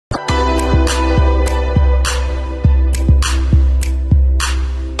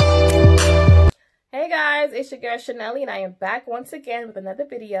guys, it's your girl Chanelly, and I am back once again with another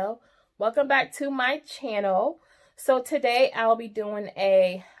video. Welcome back to my channel. So today I'll be doing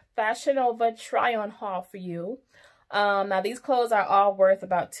a Fashion Nova try-on haul for you. Now these clothes are all worth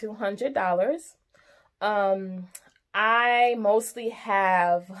about $200. I mostly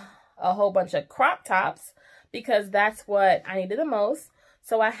have a whole bunch of crop tops because that's what I needed the most.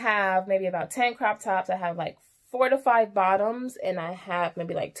 So I have maybe about 10 crop tops. I have like 4 to 5 bottoms, and I have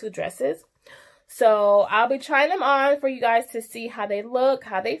maybe like 2 dresses. So I'll be trying them on for you guys to see how they look,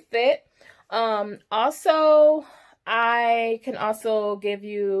 how they fit. Also, I can also give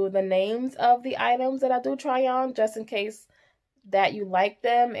you the names of the items that I do try on, just in case that you like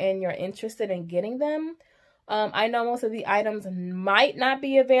them and you're interested in getting them. I know most of the items might not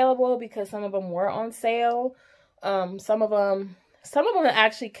be available because some of them were on sale. Some of them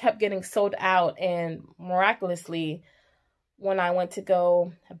actually kept getting sold out, and miraculously, when I went to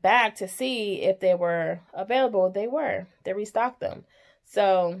go back to see if they were available, they restocked them.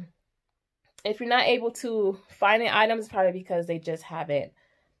 So if you're not able to find the items, it's probably because they just haven't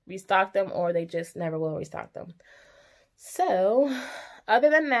restocked them, or they just never will restock them. So other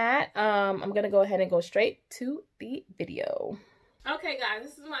than that, I'm gonna go ahead and go straight to the video. Okay guys,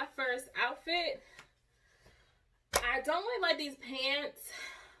 this is my first outfit. I don't really like these pants.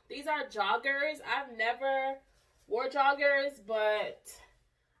 These are joggers. I've never wore joggers, but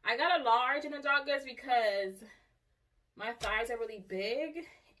I got a large in the joggers because my thighs are really big,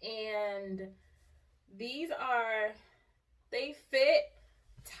 and they fit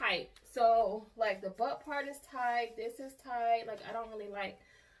tight. So like the butt part is tight, this is tight. Like I don't really like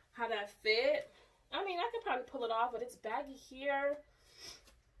how that fit. I mean, I could probably pull it off, but it's baggy here.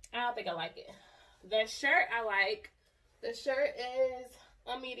 I don't think I like it. The shirt I like. The shirt is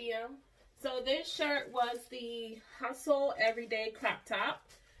a medium. So this shirt was the Hustle Everyday crop top.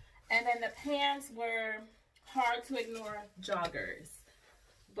 And then the pants were Hard to Ignore joggers.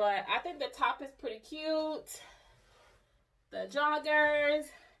 But I think the top is pretty cute. The joggers,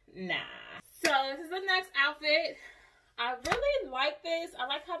 nah. So this is the next outfit. I really like this. I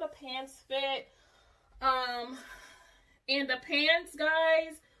like how the pants fit. And the pants,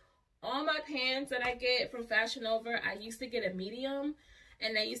 guys, all my pants that I get from Fashion Nova, I used to get a medium,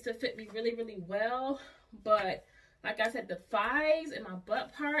 and they used to fit me really, really well. But like I said, the thighs and my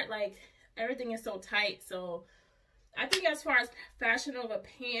butt part, like everything is so tight. So I think as far as Fashion Nova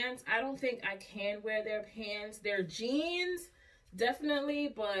pants, I don't think I can wear their pants. Their jeans,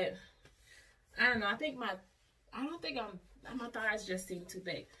 definitely, but I don't know. I don't think my thighs just seem too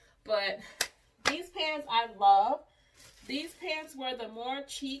big. But these pants I love. These pants were the More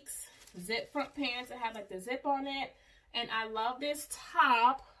Cheeks zip front pants. It had like the zip on it, and I love this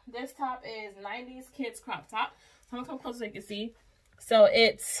top. This top is 90s kids crop top. So I'm gonna come closer so you can see. So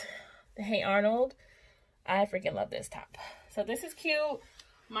it's the Hey Arnold. I freaking love this top. So this is cute.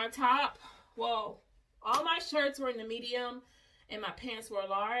 My top, well, all my shirts were in the medium and my pants were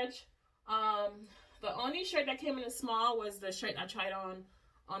large. The only shirt that came in a small was the shirt I tried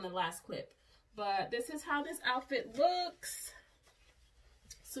on the last clip. But this is how this outfit looks.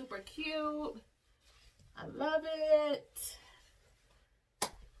 Super cute. I love it.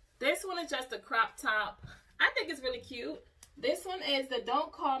 This one is just a crop top. I think it's really cute. This one is the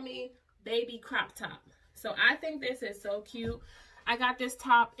Don't Call Me Baby crop top. So I think this is so cute. I got this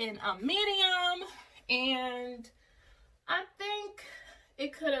top in a medium, and I think I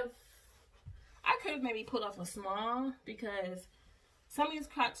could have maybe pulled off a small, because some of these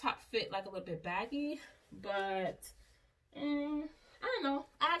crop tops fit like a little bit baggy, but I don't know.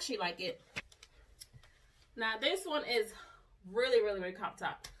 I actually like it. Now this one is really, really, really crop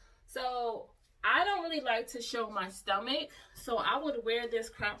top. So I don't really like to show my stomach, so I would wear this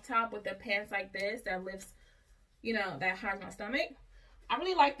crop top with the pants like this that lifts, you know, that hides my stomach. I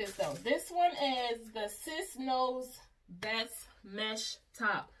really like this though. This one is the Sis Knows Best mesh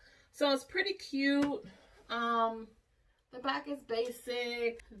top. So it's pretty cute. The back is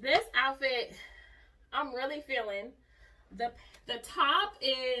basic. This outfit, I'm really feeling. The top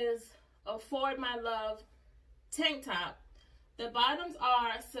is a Afford My Love tank top. The bottoms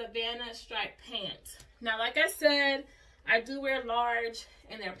are Savannah striped pants. Now, like I said, I do wear large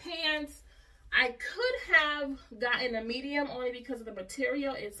in their pants. I could have gotten a medium only because of the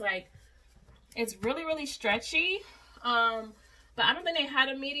material. It's really, really stretchy. But I don't think they had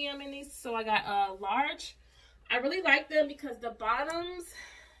a medium in these, so I got a large. I really like them because the bottoms,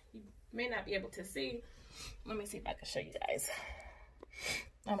 you may not be able to see. Let me see if I can show you guys.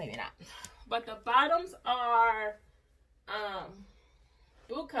 Oh, maybe not. But the bottoms are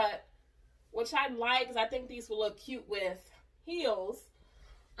boot cut, which I like because I think these will look cute with heels.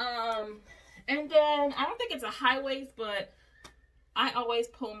 And then I don't think it's a high waist, but I always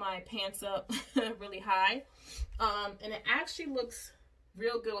pull my pants up really high. And it actually looks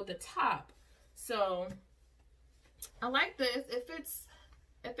real good with the top. So I like this. It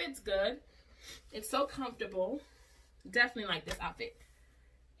fits good. It's so comfortable. Definitely like this outfit.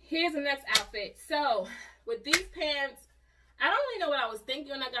 Here's the next outfit. So with these pants, I don't really know what I was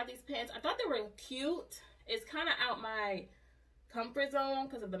thinking when I got these pants. I thought they were cute. It's kind of out my comfort zone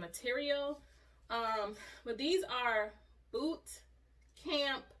because of the material. But these are boot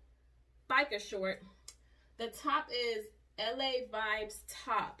camp biker short. The top is LA Vibes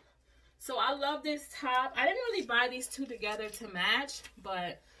top. So I love this top. I didn't really buy these two together to match,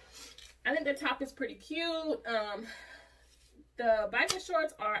 but I think the top is pretty cute. The biker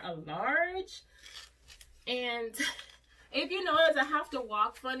shorts are a large, and if you notice, I have to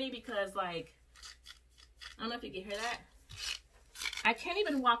walk funny because, like, I don't know if you can hear that. I can't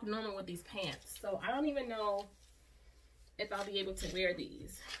even walk normal with these pants, so I don't even know if I'll be able to wear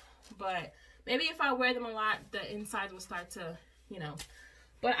these. But maybe if I wear them a lot, the insides will start to, you know.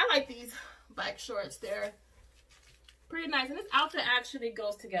 But I like these bike shorts. They're pretty nice, and this outfit actually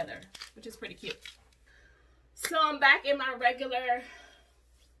goes together, which is pretty cute. So I'm back in my regular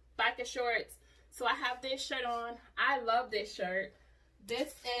biker shorts. So I have this shirt on. I love this shirt.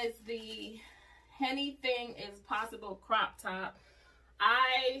 This is the Anything is Possible crop top.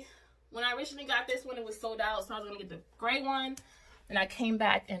 When I originally got this one, it was sold out, so I was gonna get the gray one, and I came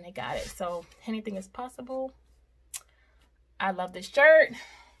back and they got it. So Anything is Possible. I love this shirt.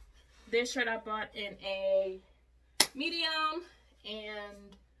 This shirt I bought in a medium,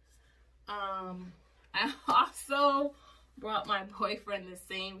 and I also brought my boyfriend the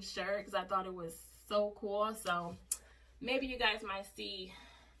same shirt because I thought it was so cool. So maybe you guys might see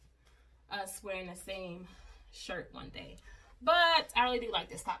us wearing the same shirt one day. But I really do like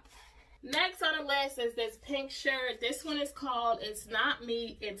this top. Next on the list is this pink shirt. This one is called It's Not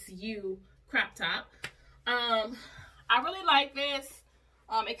Me, It's You crop top. I really like this.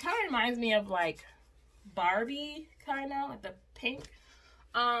 It kind of reminds me of like Barbie, kind of like the pink.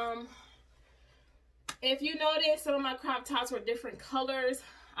 If you notice, some of my crop tops were different colors.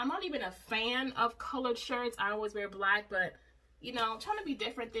 I'm not even a fan of colored shirts. I always wear black, but you know, I'm trying to be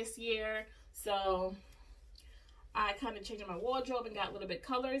different this year. So I kind of changed my wardrobe and got a little bit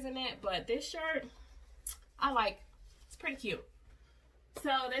colors in it. But this shirt, I like. It's pretty cute.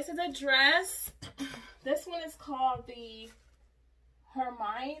 So this is a dress. This one is called the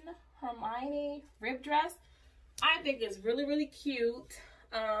Hermione rib dress. I think it's really, really cute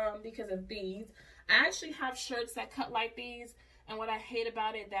because of these. I actually have shirts that cut like these, and what I hate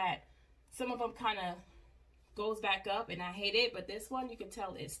about it, that some of them kind of goes back up, and I hate it, but this one, you can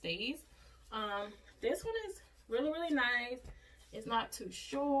tell it stays. This one is really, really nice. It's not too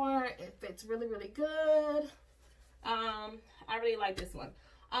short. It fits really, really good. I really like this one.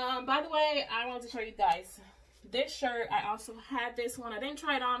 By the way, I wanted to show you guys this shirt. I also had this one. I didn't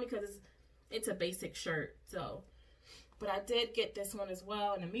try it on because it's a basic shirt, so. But I did get this one as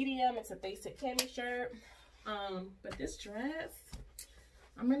well in a medium. It's a basic cami shirt. But this dress,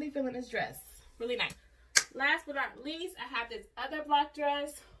 I'm really feeling this dress. Really nice. Last but not least, I have this other black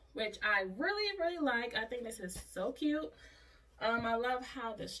dress, which I really, really like. I think this is so cute. I love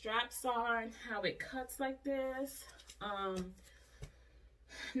how the straps are and how it cuts like this.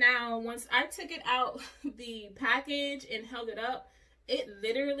 Now, once I took it out the package and held it up, it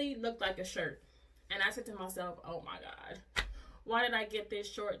literally looked like a shirt. And I said to myself, oh my God, why did I get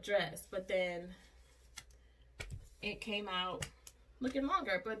this short dress? But then it came out looking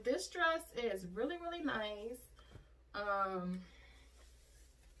longer. But this dress is really, really nice. I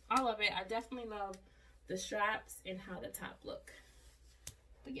love it. I definitely love the straps and how the top look.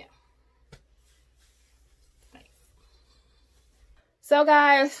 But yeah. Thanks. So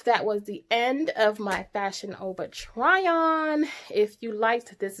guys, that was the end of my Fashion Over try on. If you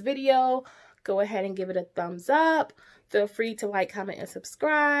liked this video, go ahead and give it a thumbs up. Feel free to like, comment, and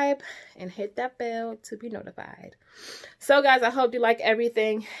subscribe, and hit that bell to be notified. So guys, I hope you like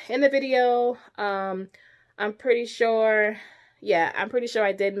everything in the video. I'm pretty sure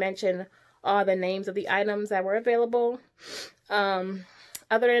I did mention all the names of the items that were available. Other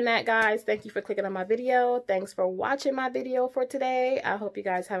than that, guys, thank you for clicking on my video. Thanks for watching my video for today. I hope you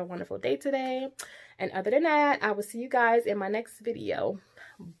guys have a wonderful day today. And other than that, I will see you guys in my next video.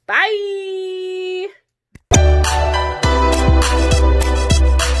 Bye!